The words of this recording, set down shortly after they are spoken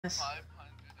Yes.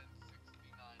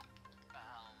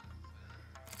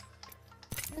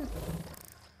 569,000.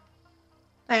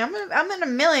 Dang, I'm at a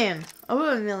million.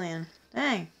 Over a million.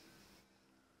 Dang.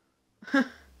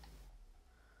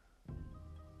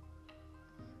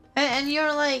 and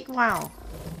you're like, wow.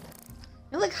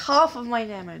 You're like half of my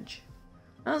damage.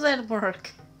 How does that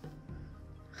work?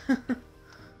 Can't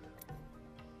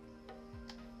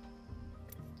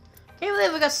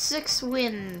believe I got 6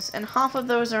 wins, and half of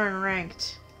those are in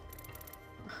ranked.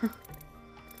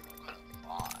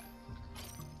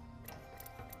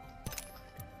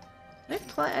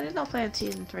 I did not play in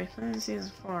season 3. I played in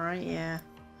season 4, right? Yeah.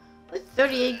 Like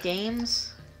 38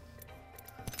 games.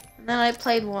 And then I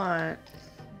played what?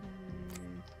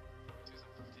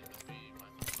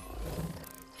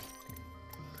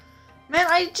 Man,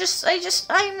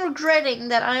 I'm regretting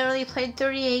that I only played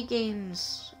 38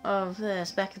 games of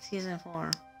this back in season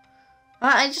 4.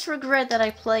 I just regret that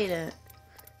I played it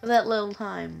for that little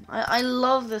time. I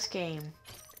love this game.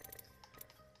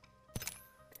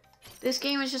 This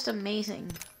game is just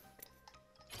amazing.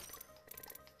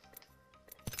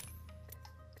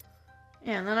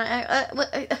 Yeah, and then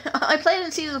I played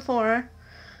in season 4,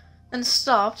 and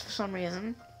stopped for some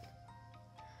reason.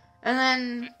 And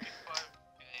then 55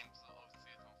 games of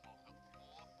season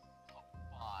 4 top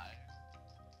 5.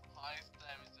 Highest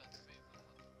damage at season was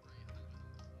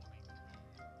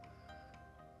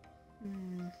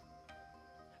 342.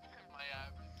 My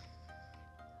average is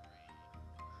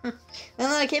 3. and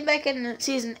then I came back in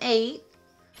season 8,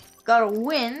 got a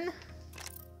win.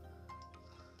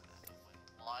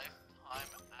 Lifetime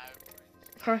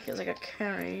average. Park is like a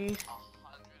carry. 151.5.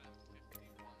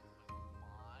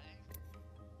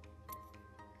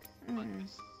 But Mm.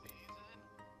 this season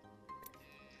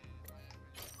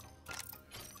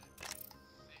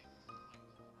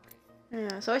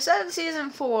Yeah, so I started season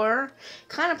 4,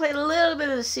 kind of played a little bit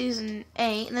of season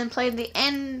 8, and then played the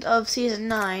end of season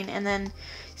 9, and then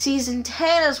season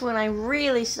 10 is when I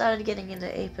really started getting into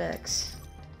Apex.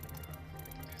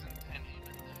 Season 10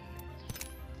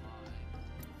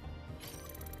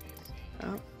 even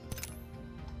Oh.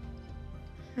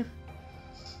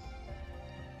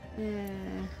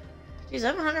 Yeah. Geez, I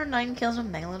have 109 kills with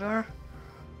Megalodor.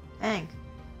 Dang.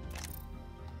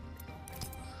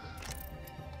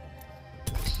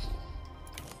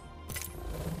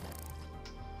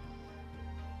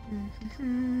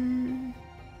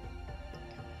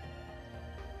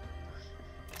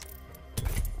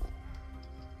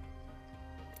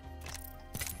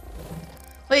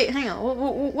 Wait, hang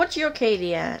on. What's your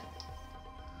KD at?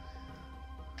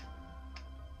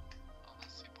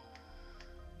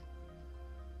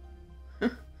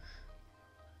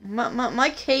 My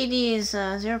KD is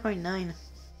 0.9.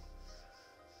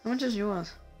 How much is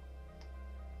yours?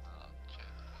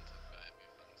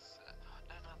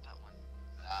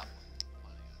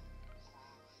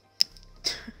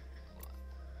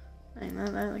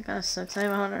 That kind of sucks. I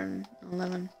have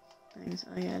 111 things.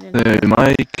 Oh yeah, I didn't.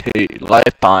 My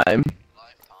lifetime.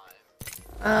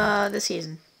 This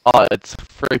season. Oh, it's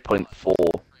 3.4.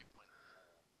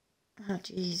 Oh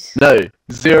jeez. No,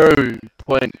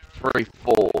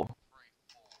 0.34.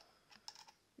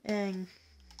 Dang.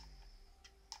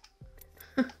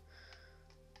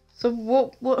 So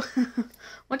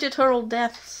what's your total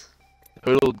deaths?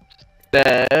 Total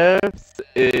deaths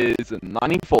is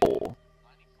 94.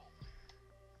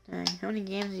 Dang, how many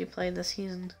games have you played this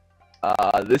season?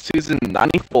 This season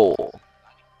 94.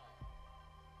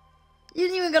 You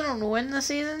didn't even gonna win this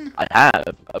season? I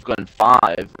have. I've gotten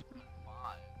 5.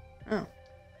 Oh.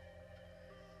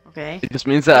 Okay. It just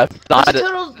means that I've What's died the at...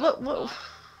 total? What?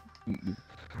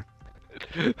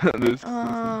 this...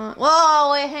 Whoa,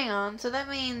 wait, hang on. So that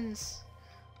means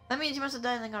you must have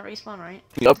died and then got respawn, right?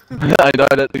 Yup, I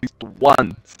died at least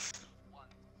once.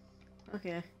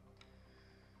 Okay.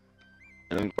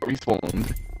 And then got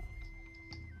respawned.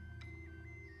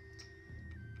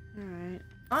 Alright.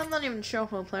 I'm not even sure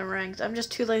if I'll play ranked. I'm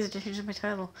just too lazy to change my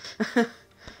title.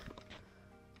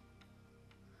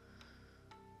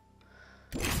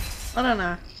 I don't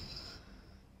know.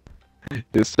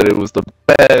 They said it was the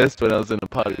best when I was in a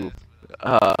party with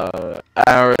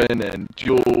Aaron and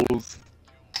Jules.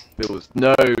 There was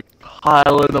no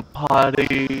Kyle in the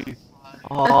party.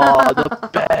 Oh, the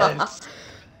best.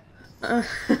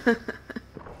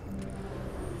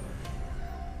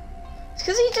 It's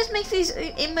because he just makes these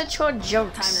immature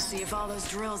jokes. Time to see if all those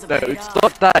drills have No, paid it's off.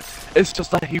 not that. It's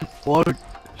just that he won't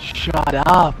shut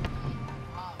up.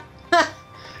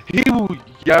 He will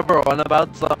yabber on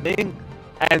about something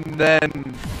and then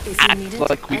If you act need it,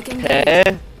 like we I can care.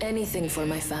 get anything for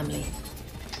my family.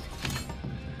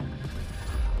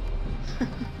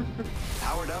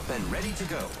 Powered up and ready to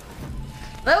go.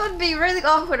 That would be really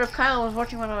awkward if Kyle was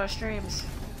watching one of our streams.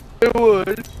 It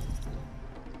would.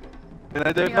 And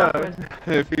I don't Pretty know awkward.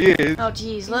 if he is. Oh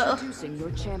jeez, let Introducing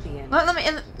your champion.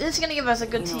 me. It's gonna give us a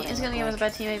good team. It's gonna give us a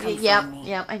bad team. Maybe. Come Yep, find me.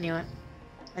 yep. I knew it.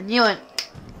 I knew it.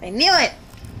 I knew it.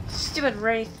 Stupid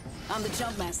Wraith. I'm the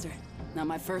jump master. Not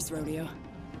my first rodeo.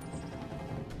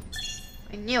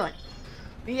 I knew it.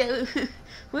 We get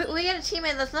we get a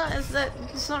teammate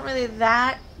it's not really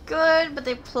that good, but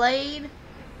they played, and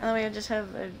then we just have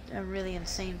a really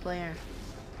insane player.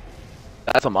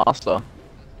 That's a master.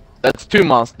 That's two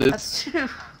masters, That's true.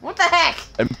 What the heck?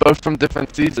 and both from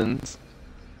different seasons.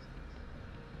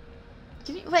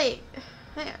 Can you wait?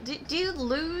 Hang on. Do you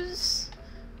lose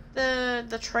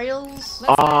the trails,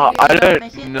 I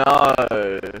Make it? don't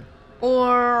know.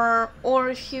 or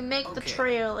if you make the Okay.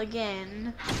 trail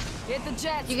again, Hit the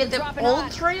jets. you get the dropping old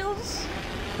hot. trails?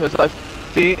 Because I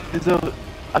think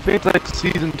it's like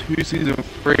season 2, season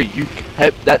 3. You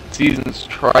kept that season's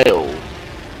trail.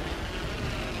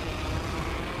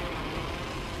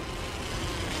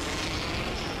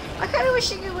 I kind of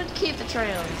wish you would keep the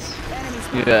trails. Enemy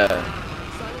spotted.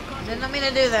 Yeah. Didn't mean to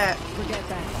do that. Forget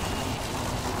that.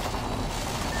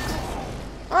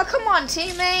 Oh, come on,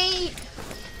 teammate!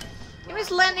 He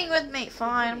was landing with me.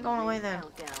 Fine, I'm going away then.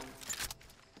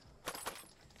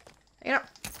 You know,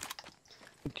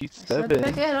 so pick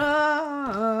G7. it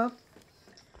up.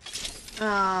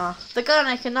 Ah, the gun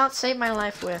I cannot save my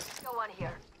life with. No one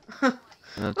here.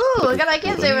 That's Ooh, the pretty gun I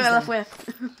can cool. save my life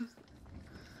with.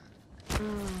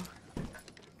 Oh.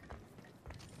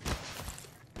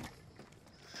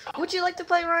 Would you like to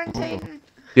play Ryan Tatum?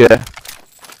 Yeah.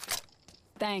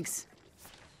 Thanks.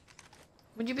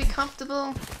 Would you be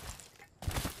comfortable?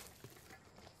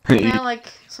 Now, like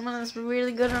someone that's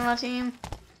really good on our team.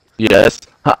 Yes.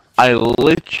 I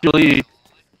literally,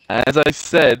 as I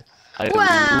said, I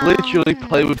Wow. literally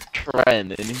play with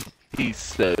Trent in his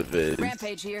servers.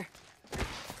 Rampage here.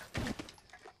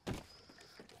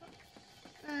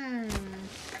 Hmm.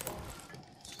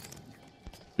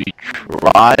 We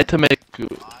tried to make,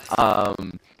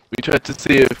 we tried to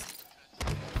see if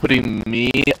putting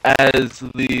me as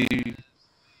the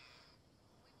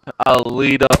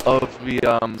leader of the,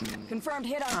 Confirmed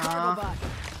hit on Aw. cargo bot.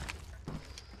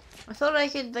 I thought I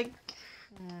could like.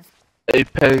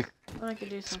 Apex I thought I could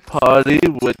do something. party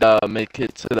would make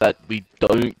it so that we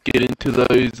don't get into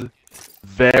those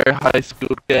very high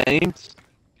skilled games.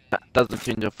 That doesn't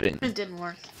change a thing. It didn't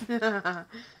work.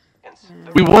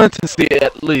 We wanted to see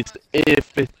at least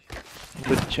if it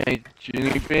would change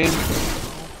anything.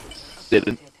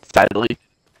 Didn't, sadly.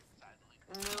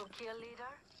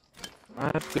 I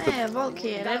have to Hey, Volt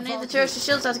Kid, I don't need the turrets to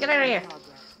shield us. Get out of here.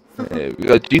 we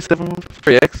got G7 with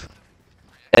 3x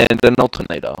and an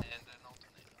alternator.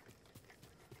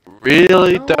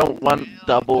 Really don't want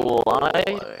double light.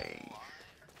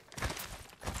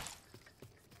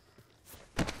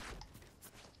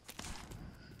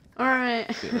 Alright.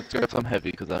 Okay, let's get some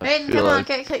heavy because I Aiden, feel come on,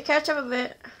 like catch up a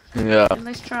bit. yeah, At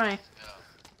least try.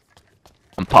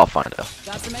 I'm Pathfinder.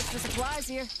 Got some extra supplies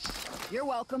here. You're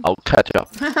welcome. I'll catch up.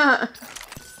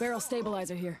 Barrel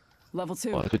stabilizer here. Level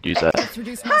 2. Well, I could use that. Let's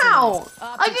reduce muzzle How? loss.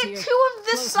 I Optics get here. 2 of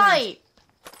this Close site.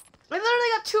 I literally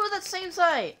got 2 of that same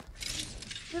site.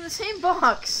 In the same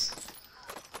box.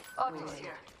 Oh,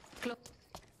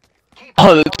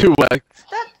 the 2x.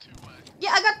 That. Yeah,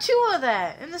 I got 2 of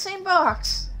that in the same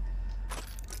box.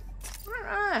 What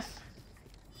on earth?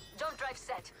 Don't drive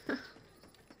set.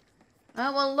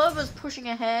 Oh, well, Loba's pushing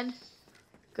ahead.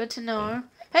 Good to know.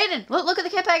 Hayden, look at the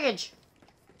care package.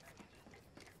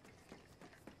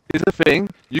 Here's the thing,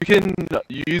 you can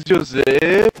use your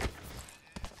zip.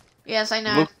 Yes, I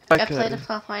know. Look I like played a- a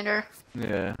Pathfinder.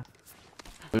 Yeah.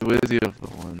 Wait, where's the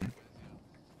other one?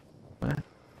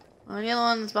 Oh, the other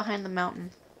one's behind the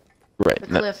mountain. Right, The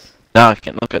cliff. now I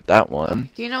can look at that one.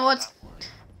 Do you know what's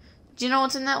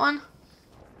in that one?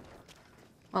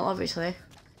 Well, obviously.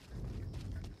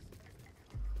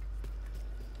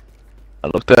 I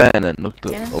looked at it and then looked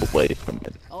Yeah. away from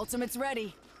it. Ultimate's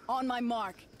ready. On my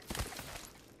mark.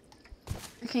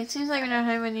 Okay, it seems like we don't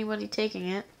have anybody taking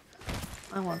it.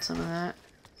 I want some of that.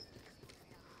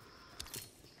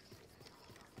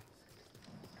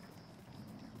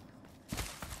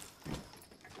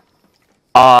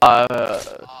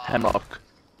 Hemlock.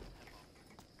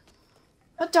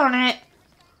 Oh, darn it!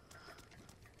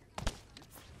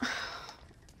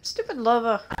 Stupid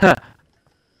Loba.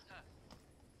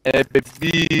 Hey,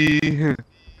 baby.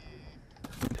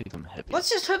 Take some heavy. Let's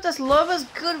just hope this Loba's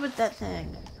good with that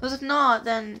thing. Because if not,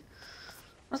 then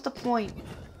what's the point?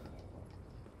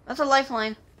 That's a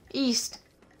lifeline. East.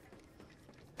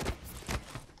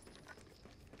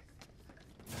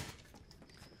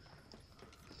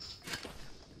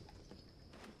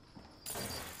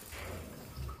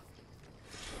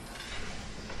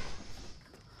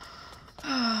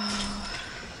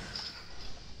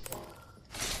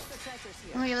 Sensors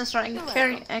here. Oh yeah, that's right. I can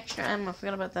carry extra ammo. I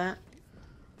forgot about that.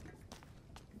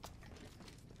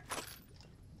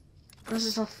 This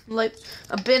is a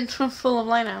bin full of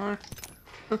light ammo.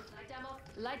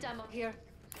 Light ammo here.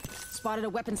 Spotted a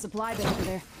weapon supply bin over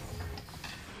there.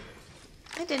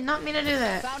 I did not mean to do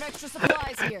that. Found extra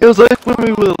supplies here. It was like when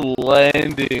we were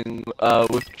landing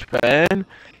with Tran,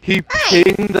 he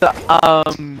pinged a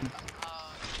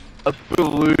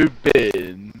blue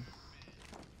bin.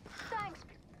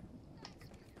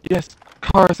 Yes,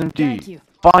 cars Thank MG. you.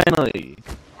 Finally.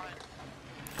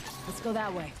 Let's go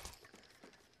that way.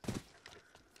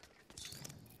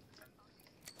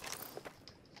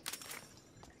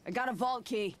 I got a vault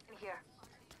key.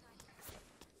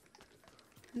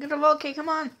 Get a vault key, come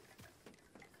on.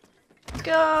 Let's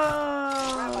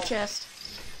go! Chest.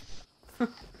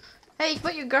 Hey, you can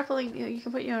put your grappling, you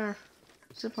can put your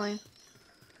zipline.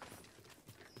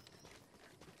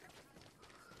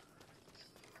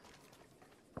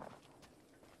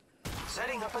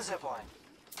 Setting up a zipline.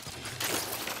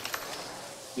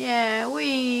 Yeah, we.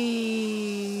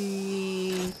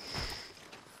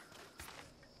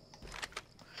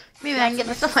 Maybe I can get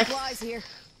the zipline. Supplies here.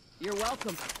 You're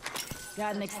welcome.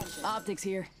 Got an optics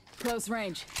here. Close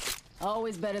range.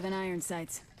 Always better than iron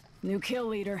sights. New kill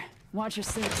leader. Watch your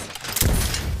six.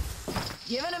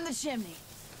 Giving him the chimney.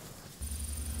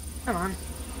 Come on.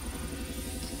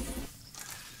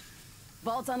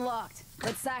 Vault unlocked.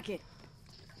 Let's sack it.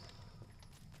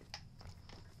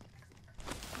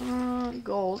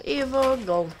 Gold Evo,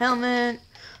 gold helmet.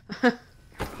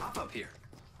 Hop up here.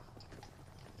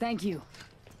 Thank you.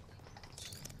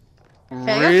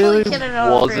 Okay, I Really got fully kitted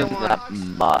out wasn't everyone. that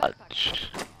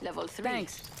much Level 3.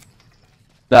 Thanks.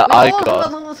 that I Oh,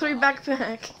 got. level 3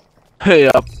 backpack. Hey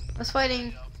up. I was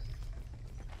fighting.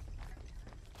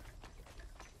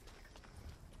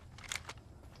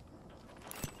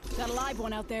 Got a live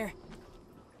one out there.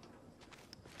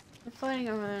 I'm fighting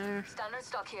over there. Standard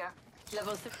stock here.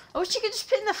 Level 3. I wish you could just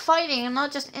put in the fighting and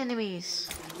not just enemies.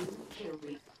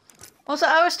 Also,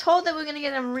 I was told that we're gonna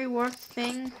get a reworked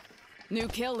thing. New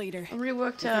kill leader. A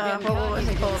reworked, getting what was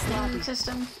it caught, called? you're getting sloppy. Ping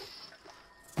system.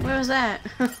 Where was that?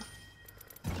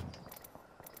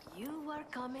 You are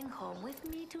coming home with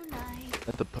me tonight.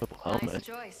 At the purple Nice helmet.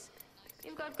 choice.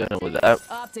 You've got Don't know good what taste.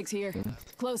 that. Optics here.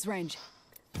 Close range.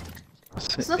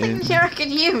 There's nothing here I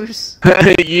can use.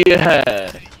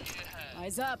 Yeah.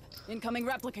 Eyes up. Incoming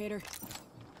replicator.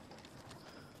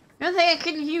 The only thing I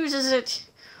can use is it.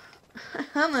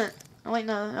 Helmet. Oh wait,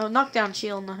 no. Oh, knockdown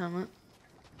shield, no helmet.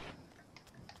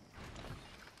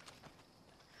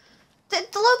 Did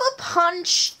the Loba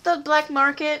punch the black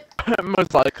market?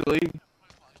 Most likely.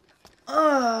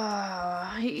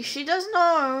 She does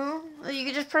know that you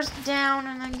can just press down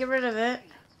and then get rid of it.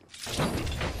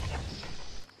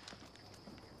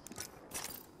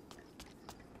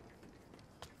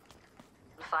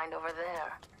 Find over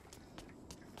there.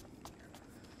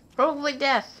 Probably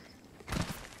death.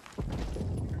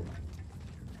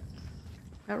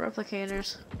 Got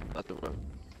replicators. Not the one.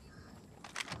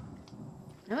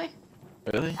 Really?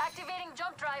 Really? Activating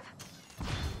jump drive.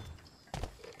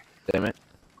 Damn it.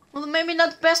 Well, then maybe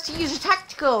not the best to use a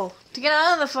tactical to get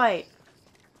out of the fight.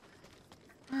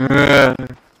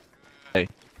 Hey.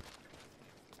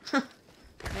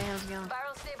 Hey, how's it going?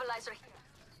 Barrel stabilizer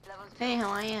here. Level 2. Hey, how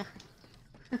are you?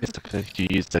 It's okay you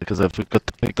used it because I forgot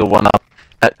to pick the one up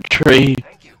at the tree.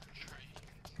 Thank you.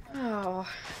 Oh.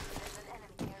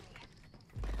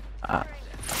 Ah.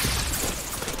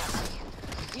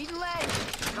 Eating leg.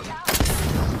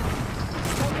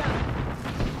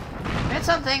 That's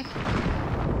something.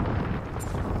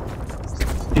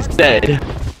 He's dead.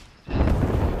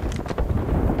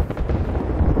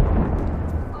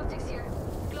 Optics here.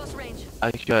 Close range.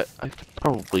 I could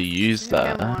probably use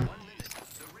Yeah, that. come on.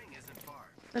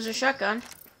 There's a shotgun.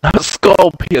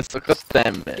 Skull piercer, god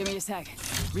damn Give it. me a sec.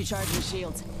 Recharging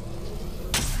shields.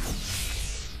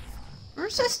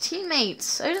 Where's his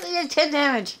teammates? I only did 10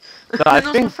 damage. No, I And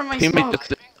those think were from my teammate smoke.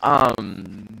 just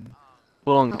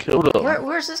full on killed him.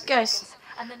 Where's this guy's?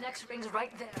 And the next ring's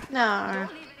right there. No,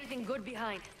 Don't leave anything good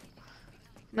behind.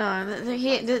 no.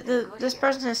 This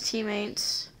person has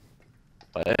teammates.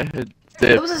 Where? It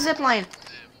Zip. was a zip line.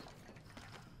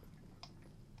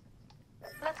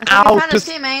 Let's I think Ow, he found his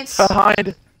just teammates.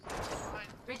 behind.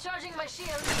 recharging my shield.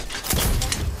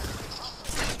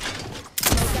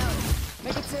 Smoke out.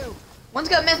 Make it 2. One's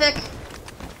got mythic.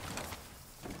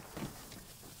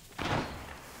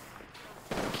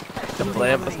 The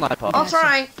play of a sniper. I'll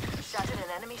try. Shattered an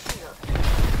enemy shield.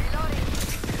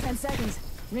 Reloading. 10 seconds.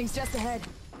 Rings just ahead.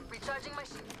 Recharging my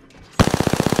shield.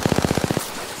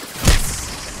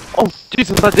 Oh,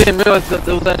 Jesus, I didn't realize that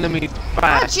there was enemies Oh,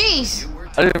 back. jeez.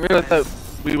 I didn't realize that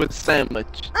we were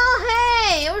sandwiched. Oh,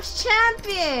 hey, it was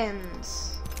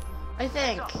champions. I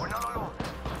think. We're not alone.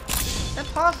 The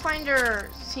Pathfinder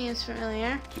seems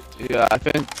familiar. Yeah, I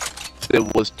think there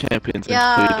was champions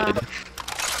Yeah. included.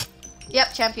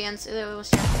 Yep, champions. It was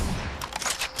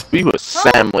champions. We were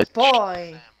sandwiched. Oh,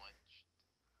 boy.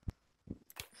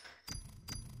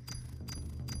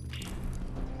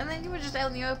 And then you were just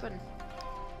out in the open.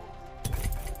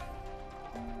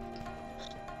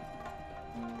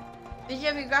 Did you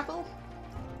have your grapple?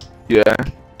 Yeah.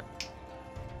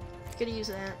 Could use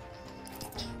that.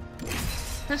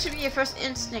 That should be your first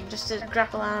instinct, just to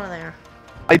grapple out of there.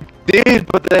 I did,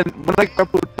 but then when I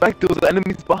grappled back, there was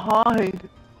enemies behind.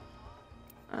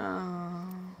 Oh.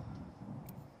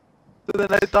 So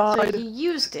then I So died. you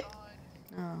used it.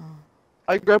 Oh.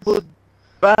 I grappled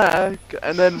back,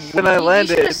 and then when I You should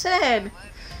landed, have said.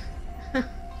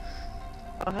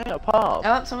 I had a pop.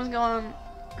 Oh, someone's going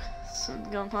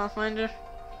Pathfinder.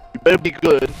 You better be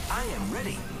good. I am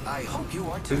ready. I hope you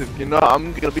are 'Cause too. if you're not,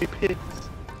 I'm gonna be pissed.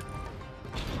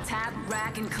 Tap,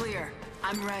 rack, and clear.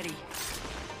 I'm ready.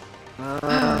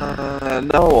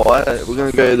 No, we're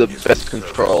gonna go to the best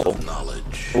control.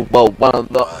 Knowledge. Well, one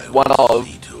of.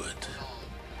 See to it.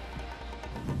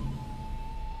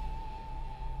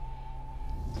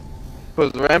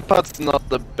 Because Rampart's not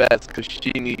the best, because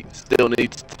she still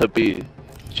needs to be.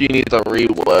 She needs a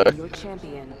rework. Your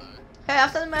champion. Hey,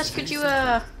 after the match, could you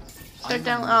start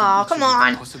down? Oh, come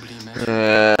on! Possibly imagine.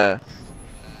 Yeah.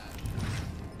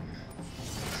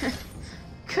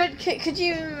 Could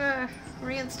you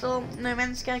reinstall No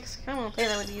Man's Sky? 'Cause I want to play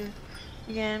that with you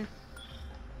again.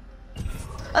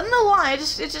 I don't know why. It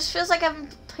just feels like I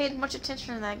haven't paid much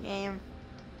attention to that game,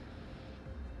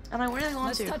 and I really want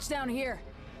Let's to. touch down here.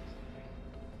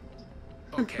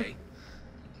 Okay.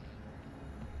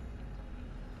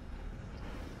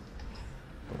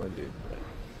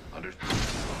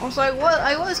 I was like, what?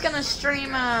 I was gonna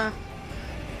stream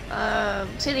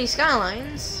City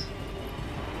Skylines,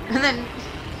 and then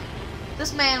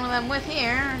this man I'm with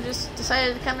here just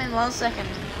decided to come in last second.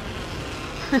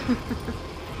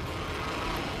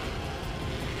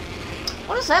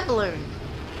 What is that balloon?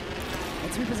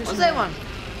 Let's reposition. What's that one?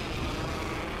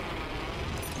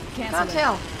 Cancel Can't it.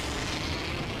 tell.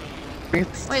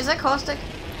 It's, Wait, is that caustic?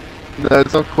 no,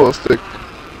 it's not caustic.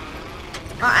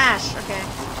 Oh, ash. Okay.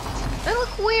 They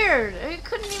look weird. I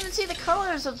couldn't even see the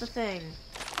colors of the thing.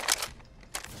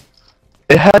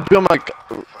 It had to be on my.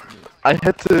 I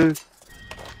had to.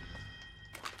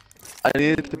 I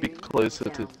needed to be closer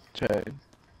to change.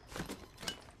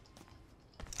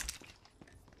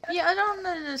 Yeah, I don't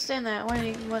understand that.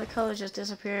 Why the colors just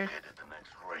disappeared? The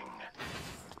next ring.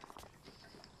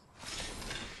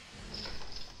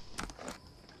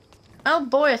 Oh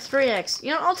boy, a 3x.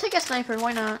 You know, I'll take a sniper.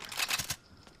 Why not?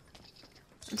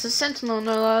 It's a sentinel,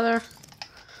 no other.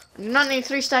 I do not need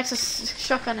 3 stacks of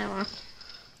shotgun ammo.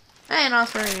 And all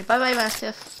 3. Bye bye,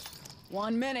 Mastiff.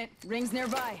 1 minute. Rings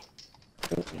nearby.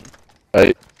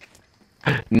 Right.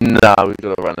 Nah, we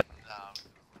gotta run it.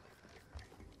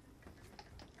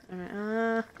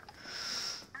 Alright,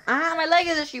 my leg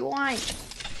is itchy. Why?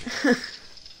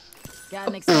 Got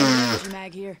an extended energy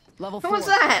mag here. Level 4. What's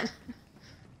that?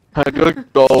 I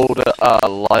got gold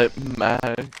light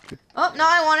mag. Oh, no,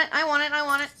 I want it. I want it. I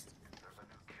want it. There's a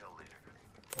new kill leader.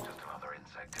 Just another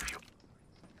insect if you.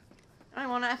 I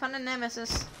want it. I found a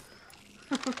nemesis.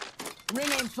 Ring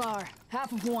ain't far.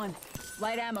 Half of 1.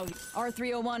 Light ammo.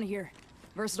 R301 here.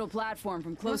 Versatile platform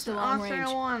from close to long range.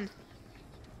 R301.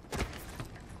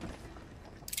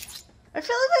 I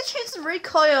feel like they changed the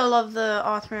recoil of the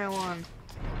R301.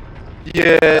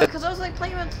 Yeah, Because I was like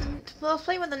playing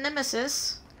with the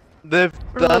Nemesis. they've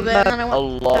For a little done bit, and that then I a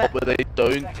went lot, back. but they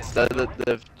don't say that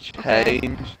they've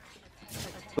changed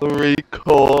the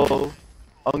recoil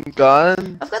on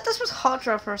guns. I've got this with hot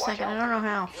drop for a second. I don't know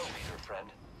how. Kill leader, friend.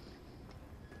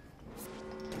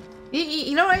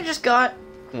 You know what I just got?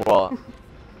 What?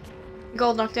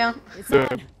 Gold knockdown. It's Yeah.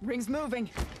 on. Ring's moving.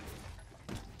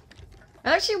 It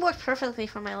actually worked perfectly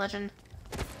for my legend.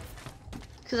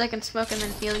 Because I can smoke and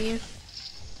then heal you.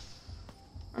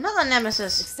 Another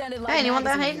nemesis. Extended light Hey, you want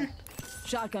that, magazine Hayden? here.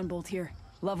 Shotgun bolt here.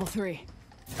 Level 3.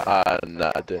 Nah,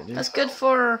 I didn't. That's good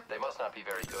for... They must not be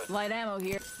very good. Light ammo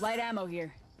here. Light ammo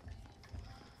here.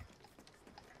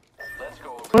 Let's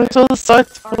go over Where's all the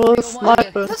sights for a R301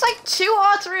 sniper? There's like 2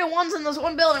 R301s in this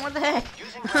one building. What the heck?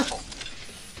 using grapple.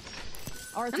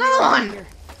 R301 Another one. here.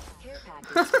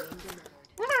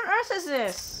 What on earth is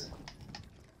this?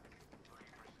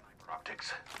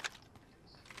 Optics.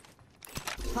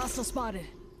 Hostile spotted.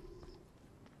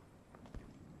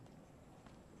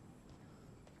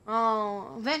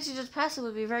 Oh, Vantage's passive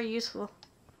would be very useful.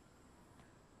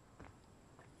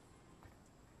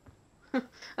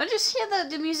 I just hear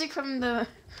the music from the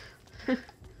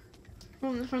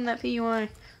from that PUI.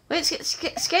 Wait,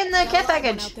 scan the care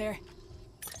package. Out there.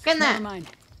 Scan Never that. mind.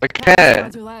 I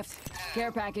can. To left.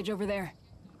 Care package over there.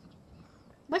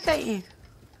 Look at you.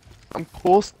 I'm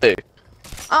caustic.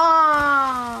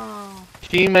 Oh,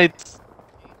 Teammates.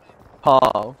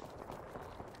 Half.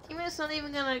 teammate's not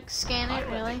even gonna scan it,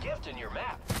 really. gift in your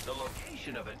map. The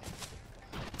location of it.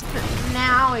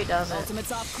 Now he does it.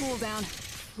 Ultimate's off cooldown.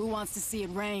 Who wants to see it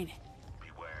rain?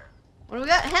 Beware. What do we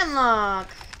got? Hemlock.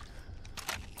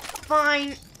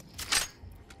 Fine.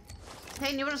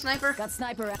 Hey, you want a sniper? Got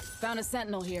sniper. Found a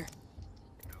sentinel here.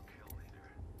 No kill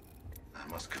leader. I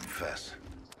must confess.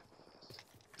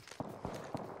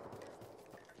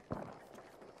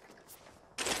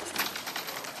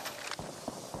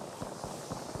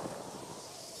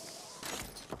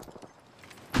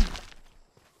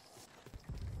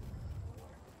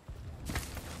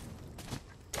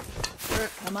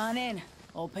 Come on in.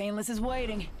 Old Painless is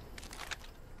waiting.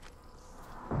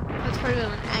 That's pretty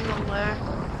good angle there.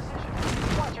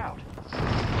 Watch out.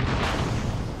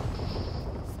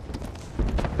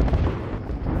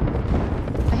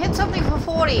 I hit something for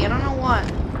 40. I don't know what.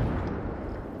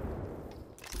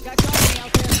 Got company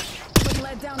out there. Putting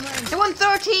lead down range. It won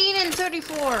 13 and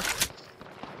 34.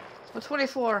 Or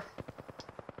 24.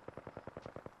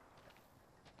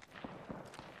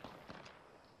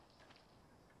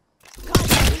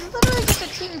 This is literally just a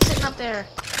team sitting up there.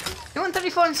 It won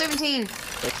 34 and 17.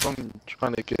 That's what I'm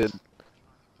trying to get.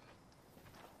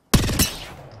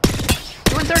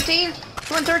 You won 13? You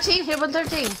won 13? He won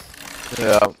 13.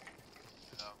 Yeah.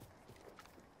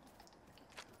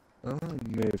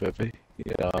 Move over here.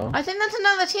 I think that's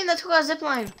another team that took our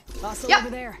zipline. Hostile Yep. over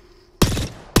there.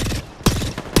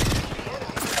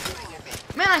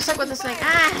 Man, I suck with this thing.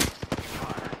 Ah!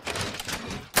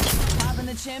 Top in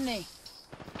the chimney.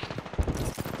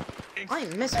 I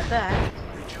missed that.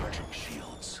 Recharging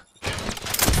shields.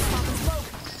 Popping smoke.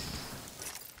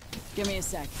 Give me a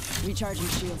sec. Recharging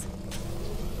shields.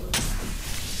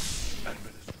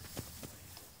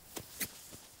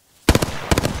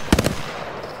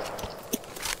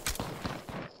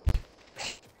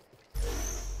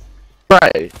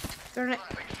 Right. Darn it.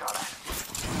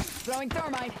 Throwing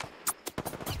thermite.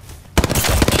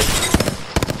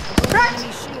 Cracked!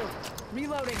 Enemy shield.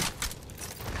 Reloading.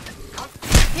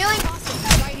 Healing!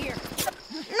 Hostile. Right here.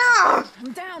 No!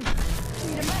 I'm down.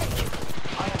 Need a medic.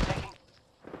 I am taking.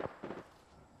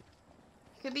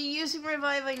 Could be using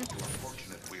reviving.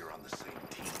 Fortunate we're on the same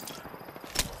team.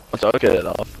 Once I get it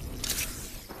off.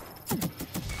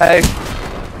 Hey.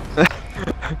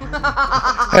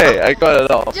 Hey, I got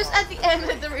it off. Just at the end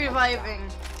of the reviving.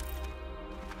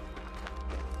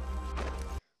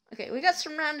 Okay, we got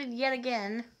surrounded yet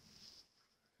again.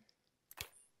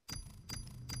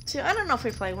 See, I don't know if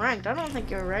we play ranked. I don't think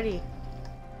you're ready.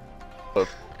 But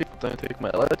people don't take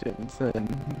my legends and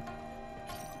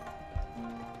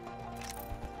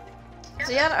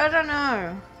See, I don't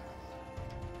know.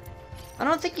 I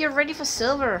don't think you're ready for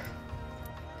silver.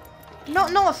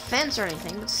 No offense or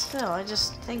anything, but still, I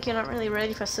just think you're not really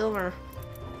ready for silver.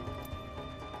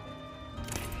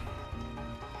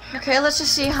 Okay, let's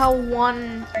just see how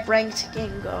one ranked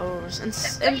game goes, and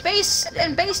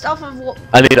based off of what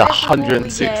I need based off what we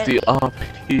 160 get,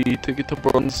 RP to get to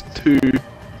bronze 2.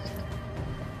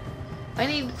 I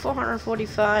need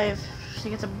 445 to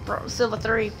get to silver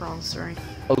 3, bronze 3.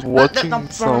 I was watching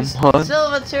Bronze, someone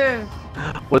silver 2.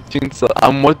 watching I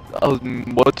was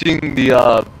watching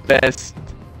the best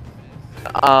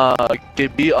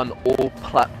Gibby on all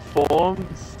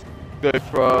platforms go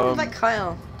from Like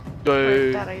Kyle.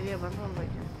 go Bad idea, but I'm not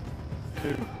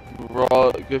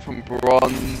like go from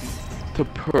bronze to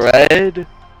pred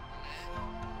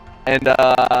and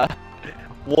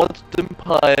watched him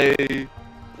play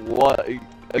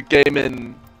a game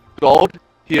in gold.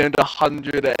 He earned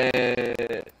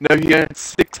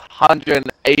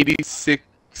 686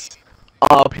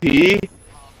 RP.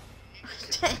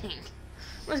 Dang.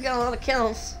 He's got a lot of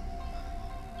kills.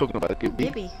 Talking about Gibby.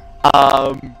 Gibby.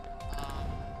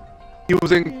 He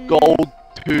was in gold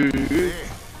 2,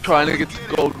 trying to get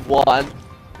to gold 1.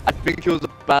 I think he was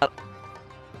about.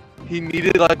 He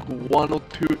needed like 1 or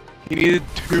 2. He needed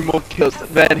 2 more kills,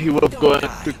 then he would have gone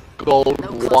to gold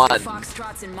No 1. cluster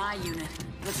foxtrots in my unit.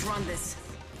 Let's run this.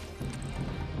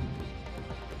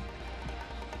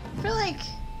 I feel like.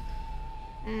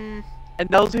 And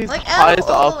that was his Like, out of highest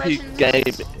all the RP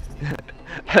legends- game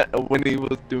when he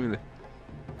was doing it.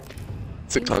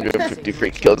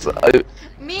 653 kills.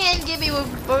 Me and Gibby were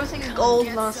both in gold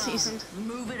last season.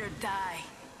 Move it or die.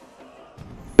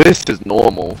 This is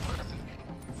normal.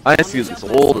 I On see the this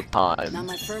jump all the list. time. Not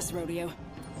my first rodeo.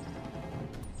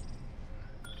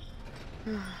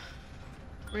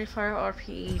 Refire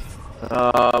RP.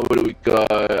 Where do we go?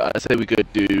 I say we go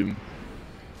Doom.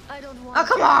 I don't want Oh,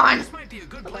 come on! This might be a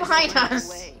good place. Behind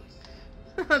us!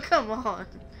 Oh, come on.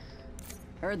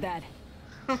 Heard that.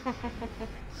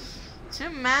 Two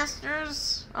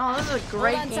masters? Oh, this is a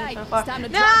great on game tight. so far. It's time to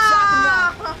no!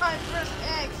 drop, shock, and First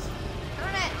X!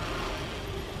 Turn it!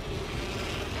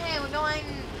 Hey, we're going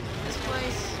this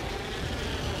place.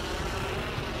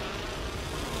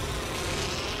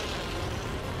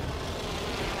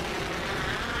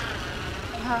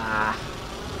 Ah.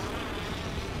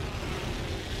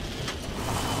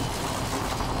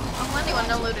 I'm landing on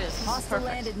no looters. This is Hostile perfect.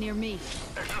 landed near me.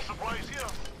 Extra supplies here.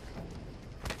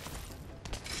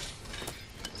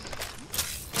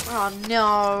 Oh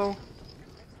no.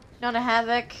 Not a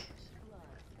Havoc.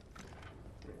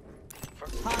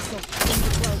 Hostile.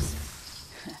 Getting close.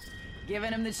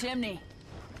 Giving him the chimney.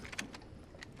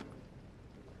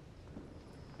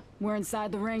 We're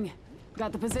inside the ring.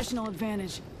 Got the positional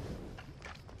advantage.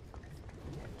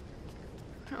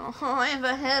 Oh, I have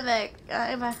a Havoc. I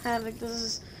have a Havoc.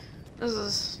 This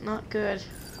is not good.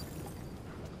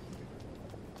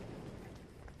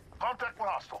 Contact with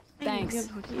hostile. Thanks.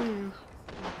 Good with you.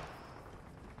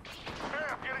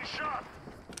 Bam, getting shot.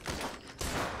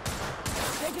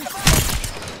 Taking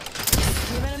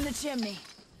fire. Giving him the chimney.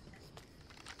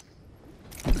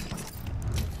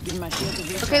 Give my shield to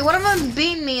recharge. Okay, one of them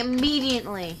beat me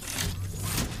immediately.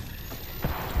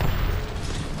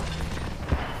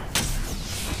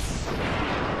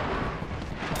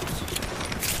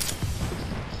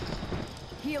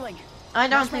 Healing. I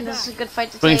don't Watch my think this is a back. good fight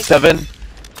to take. 27.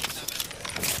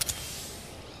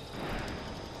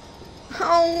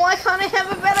 Oh, why can't I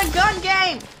have a better gun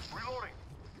game? Reloading.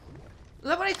 Is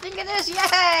that what I think it is?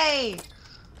 Yay!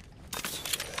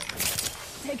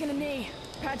 Taking a knee.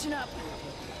 Patching up.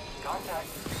 Contact.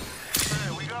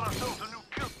 Hey, we got ourselves a new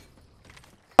kill.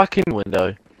 Fucking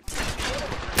window.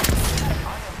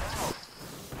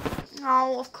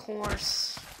 Oh, of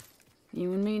course.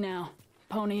 You and me now.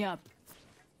 Pony up.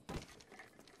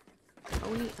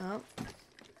 Pony up.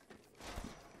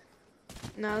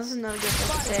 No, this is not a good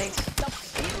fight to take.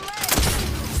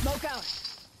 Smoke out.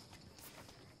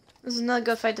 This is not a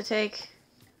good fight to take.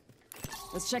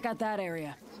 Let's check out that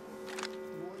area.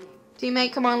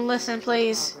 Teammate, come on, listen,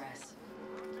 please.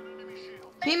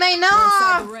 Teammate, We're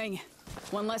inside the no! ring.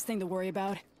 One less thing to worry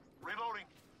about. Reloading.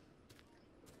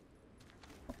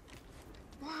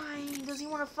 Why does he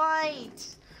want to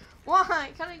fight?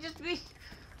 Why? Can't he just be...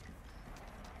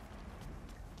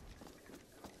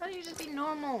 Can't he just be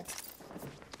normal?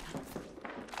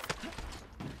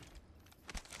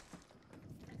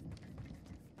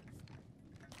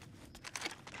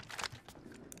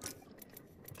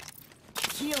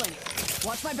 Healing.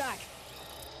 Watch my back.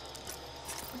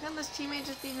 Why can't this teammate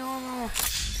just be normal?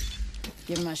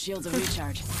 Give my shields a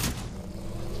recharge.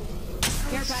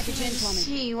 Care package incoming.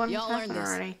 See what Y'all earned happened this.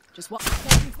 already. Just walk.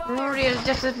 We're already at a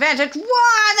disadvantage.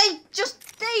 Why?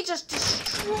 They just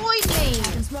destroyed me.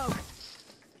 And smoke.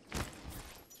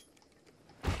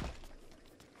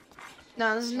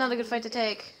 No, this is not a good fight to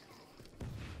take.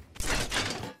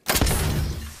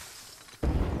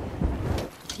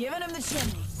 Giving him the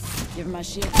chimney. Give him my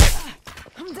shield.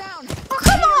 I'm down. Oh,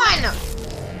 come on!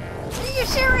 Are you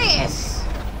serious?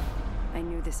 I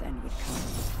knew this end would come.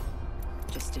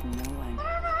 Just didn't know when.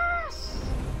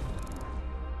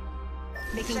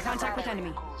 Making contact with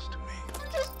enemy. Close to me.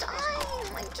 I'm just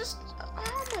dying. Like, just...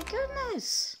 Oh my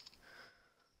goodness.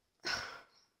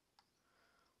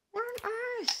 What on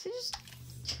earth? They just...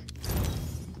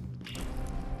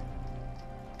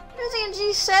 Using a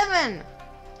G7.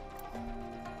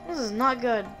 This is not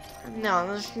good. No,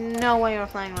 there's no way we're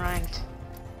playing ranked.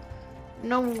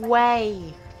 No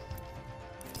way.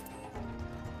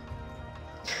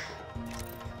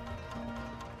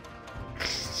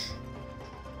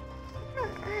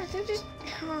 They're just...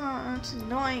 Oh, it's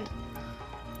annoying.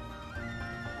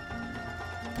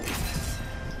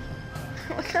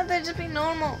 Why can't they just be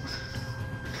normal?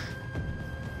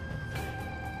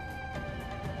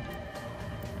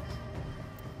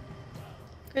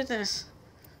 Goodness.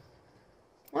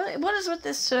 What is with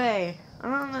this today? I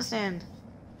don't understand.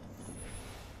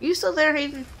 You still there,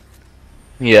 Hayden?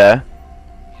 Yeah.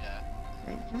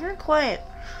 Okay, I'm very quiet.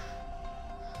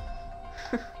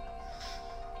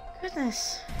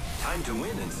 Goodness. Time to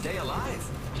win and stay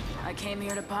alive. I came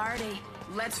here to party.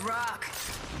 Let's rock.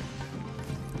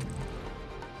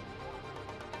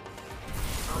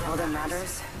 All that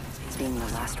matters is being the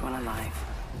last one alive.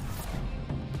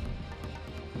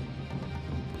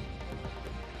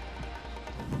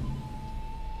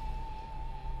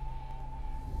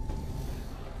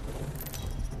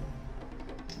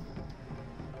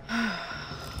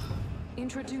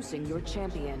 Introducing your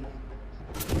champion.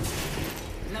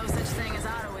 No such thing as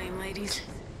auto aim, ladies.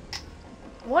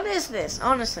 What is this,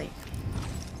 honestly?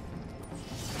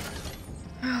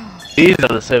 These are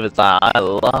the servers that I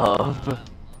love.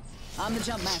 I'm the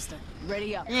jump master.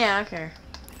 Ready up. Yeah, okay.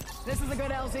 This is a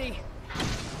good LZ.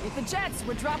 Hit the jets.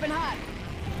 We're dropping hot.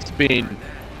 It's been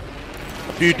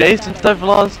a few days since I've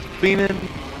last been in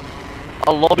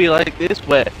a lobby like this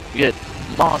where you get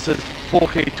massive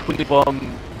 4K 20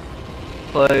 bomb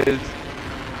players.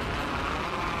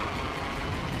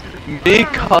 Me,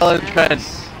 Carl, and Trent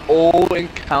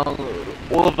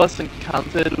all of us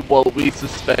encountered what we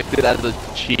suspected as a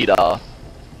cheater. Out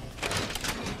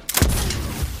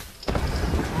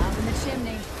in the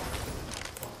chimney.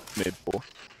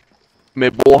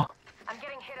 Mid-boar. I'm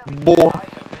getting hit up. Boar.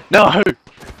 No!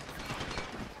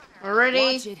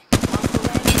 Already. Watch it. Off the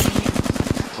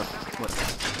What?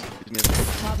 ledge.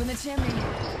 Top in the chimney.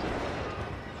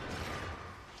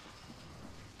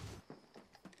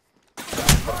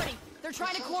 Party. They're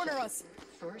trying to corner us.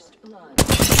 First blood.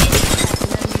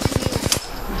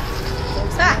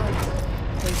 Ah!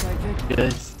 Tastes like victory.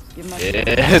 Yes. Give my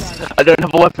Yes. I don't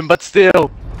have a weapon, but still.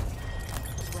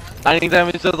 90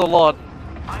 damage does a lot.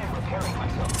 I am repairing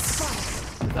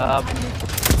myself. Out in the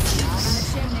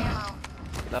chimney.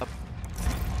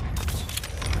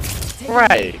 Take it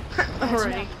Right.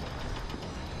 Already.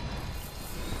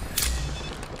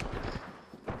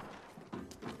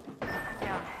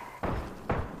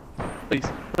 Please,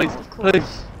 please, Of course.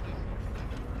 please.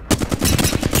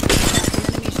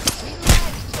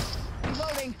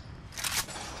 Reloading.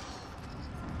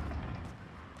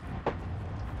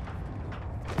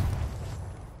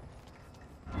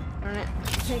 Alright.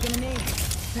 Taking a knee.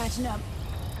 Patching up.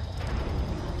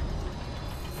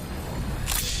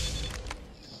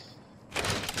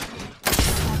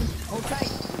 Hold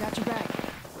tight. Got your back.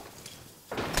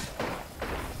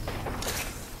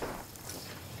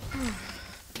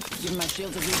 Give my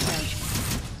shields a recharge.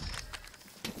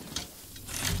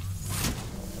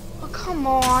 Oh, come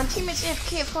on. Teammate's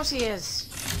AFK, of course he is.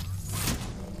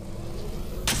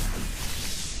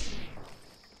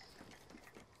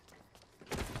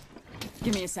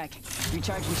 Give me a sec.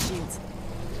 Recharging shields.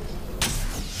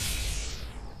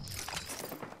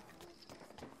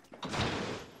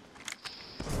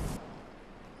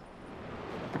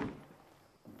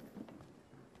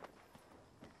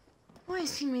 Why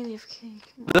is teammate AFK?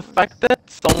 The fact that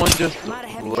someone just Might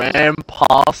have ran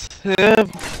past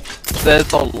him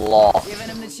says a lot. Giving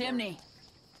him the chimney.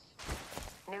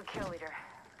 New kill leader.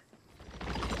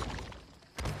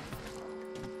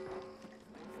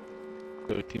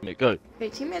 Go, teammate, go.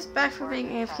 Wait, teammate's back for being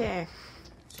AFK.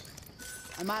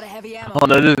 I'm out of heavy ammo. Oh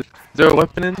no, is there a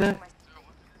weapon in there?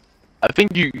 I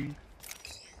think you...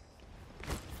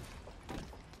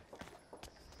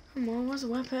 Come on, where's the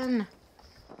weapon?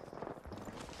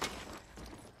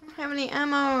 I don't have any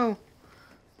ammo.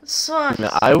 That sucks.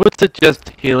 I would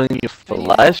suggest healing your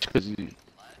flesh, because you're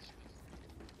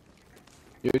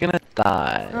gonna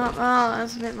die. Oh, well,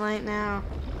 that's a bit late now.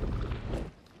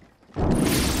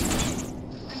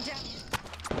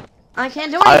 I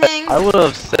can't do anything. I would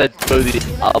have said go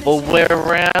the other way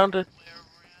around.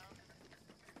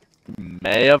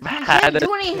 May have I had can't it.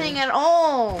 do anything at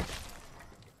all.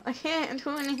 I can't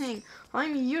do anything.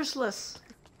 I'm useless.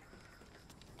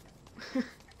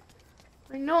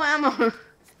 Like no ammo.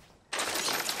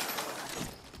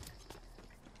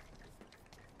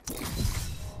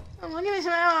 Oh, give me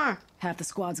some ammo. Half the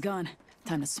squad's gone.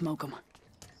 Time to smoke them.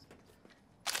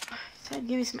 I said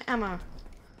give me some ammo.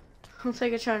 I'll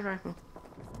take a charge rifle.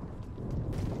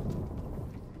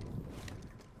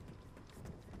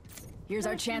 Here's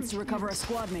our chance to recover a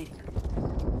squad mate.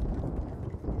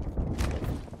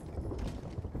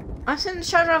 I've seen the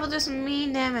charge rifle do some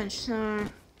mean damage, so...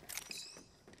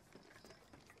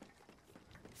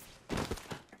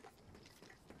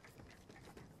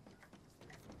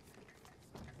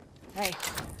 Hey,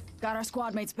 got our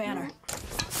squad mate's banner.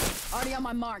 Already on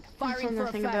my mark. I Firing know for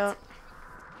nothing effect. about.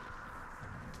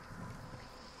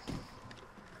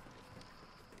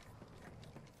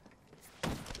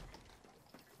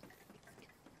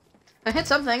 I hit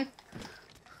something.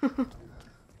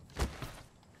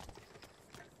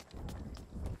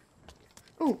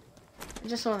 Ooh, I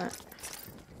just saw that.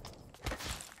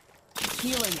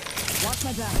 Healing. Watch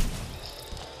my back.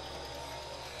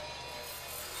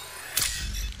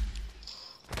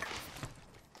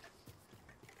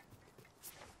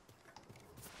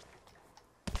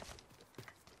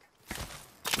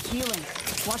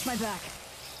 my back.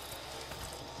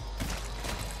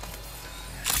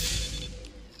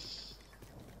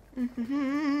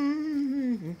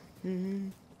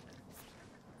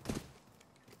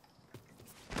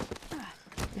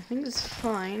 I think it's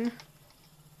fine.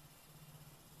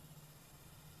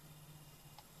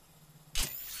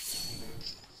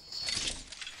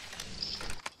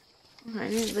 I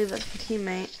need to leave that for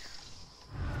teammate.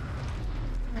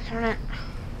 Darn it.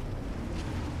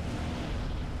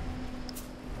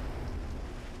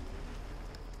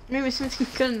 Maybe something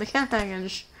good in the cat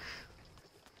package.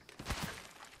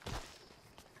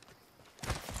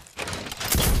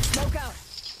 Smoke out.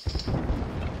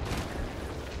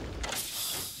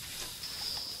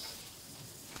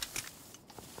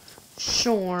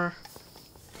 Sure.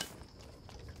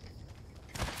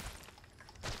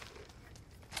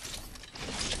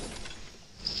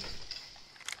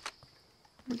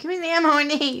 Give me the ammo I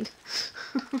need.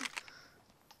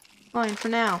 Fine for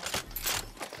now.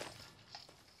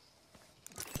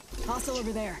 Hostile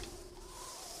over there.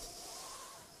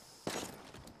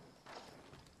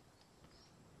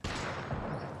 Your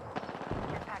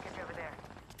package over there.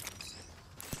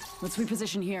 Let's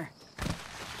reposition here.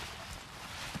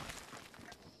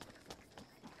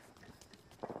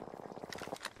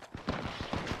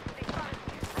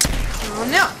 Oh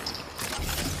no!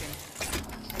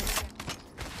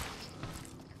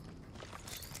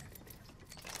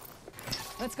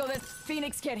 Let's go. This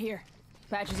Phoenix kit here.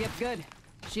 Patches you up good.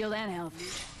 Shield and health.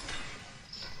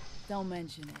 Don't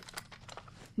mention it.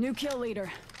 New kill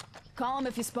leader. Call him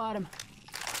if you spot him.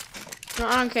 No,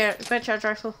 I don't care. It's my charge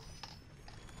rifle.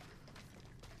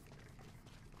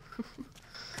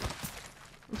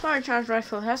 I'm sorry, charge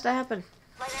rifle. It has to happen.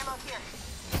 Light ammo here.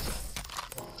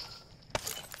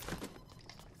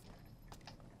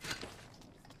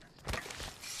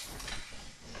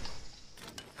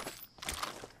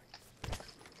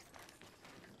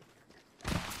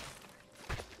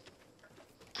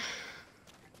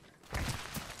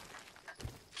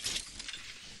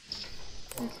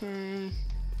 Okay.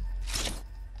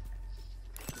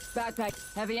 Backpack.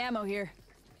 Heavy ammo here.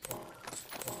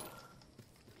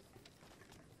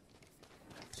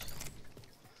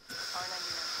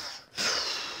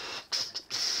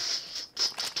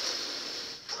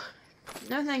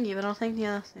 No thank you, but I'll take the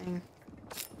other thing.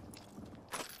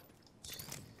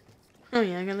 Oh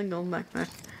yeah, I got the gold backpack.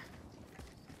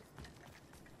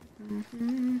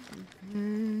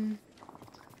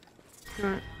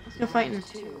 Alright, let's go fighting.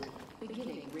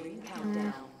 Beginning ring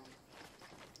countdown.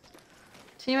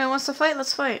 Teammate wants to fight,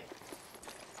 let's fight.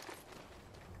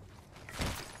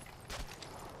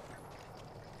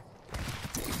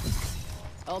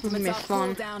 Ultimate's be off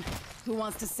fun. cooldown. Who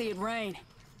wants to see it rain?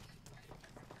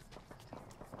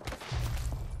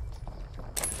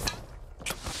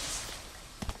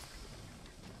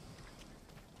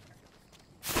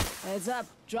 Heads up,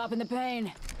 dropping the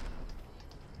pain.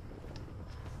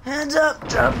 Hands up,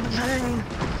 drop the pain.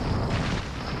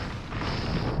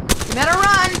 You better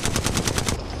run!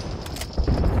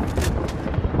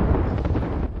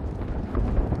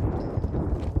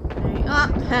 Okay. Oh,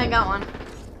 I got one.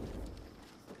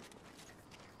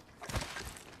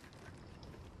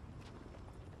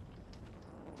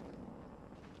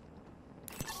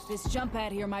 This jump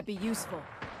pad here might be useful.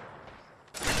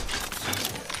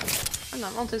 I'm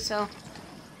not multi-cell.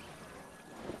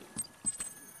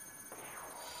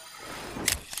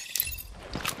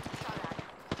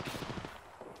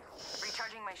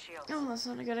 Recharging my shield. Oh, that's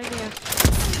not a good idea.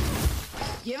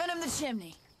 Giving him the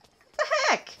chimney. What the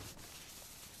heck?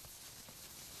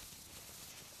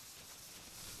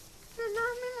 Did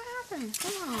not mean to happen.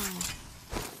 Come on.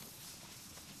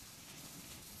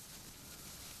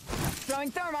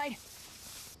 Throwing thermite.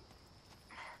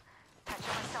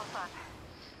 Patching myself up.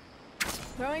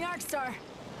 Throwing arc star.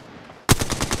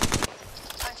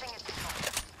 Punching it.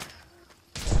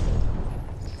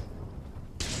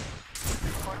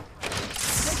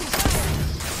 Taking fire.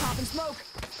 Popping smoke.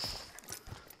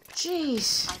 Jeez.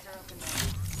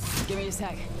 Give me a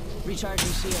sec.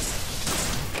 Recharging shield.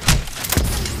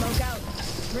 Smoke out.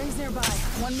 Rings nearby.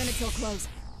 1 minute till close.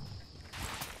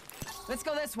 Let's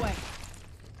go this way.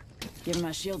 Giving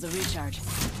my shields a recharge.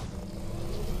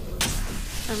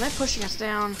 Oh, they're pushing us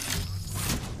down.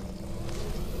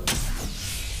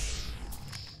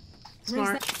 Rings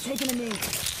Smart. taking a knee.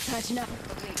 Patching up.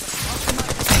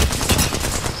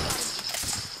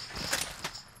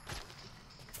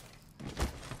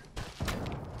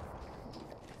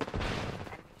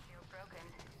 Shield broken.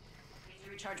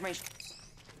 Recharge range.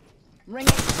 Ring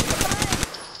it.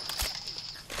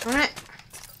 Alright.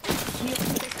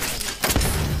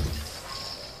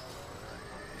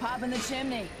 Pop in the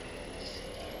chimney.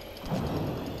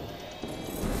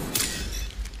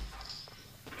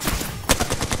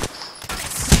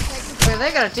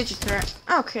 they got a Digiturret.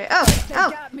 Okay, They oh,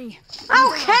 got me.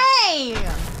 oh. Okay!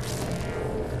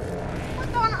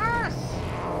 What on earth?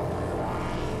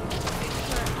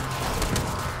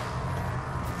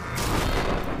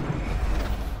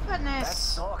 That Goodness.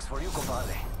 sucks for you,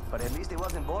 compadre. But at least it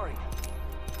wasn't boring.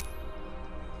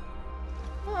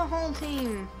 What a whole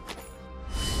team.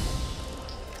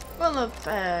 Well, look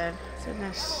bad.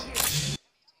 Goodness.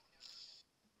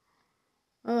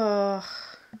 Ugh.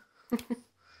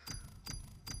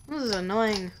 This is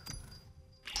annoying.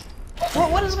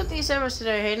 What is with these servers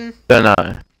today, Hayden? Don't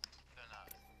know.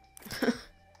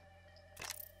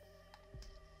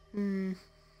 Hmm.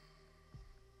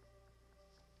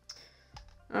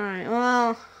 Alright,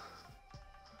 well...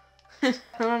 I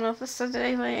don't know if this is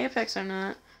today by Apex or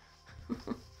not.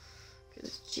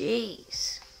 Because,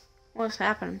 jeez. What's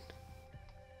happened?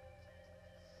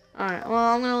 Alright,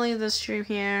 well, I'm gonna leave this stream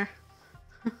here.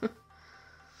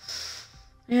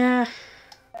 Yeah.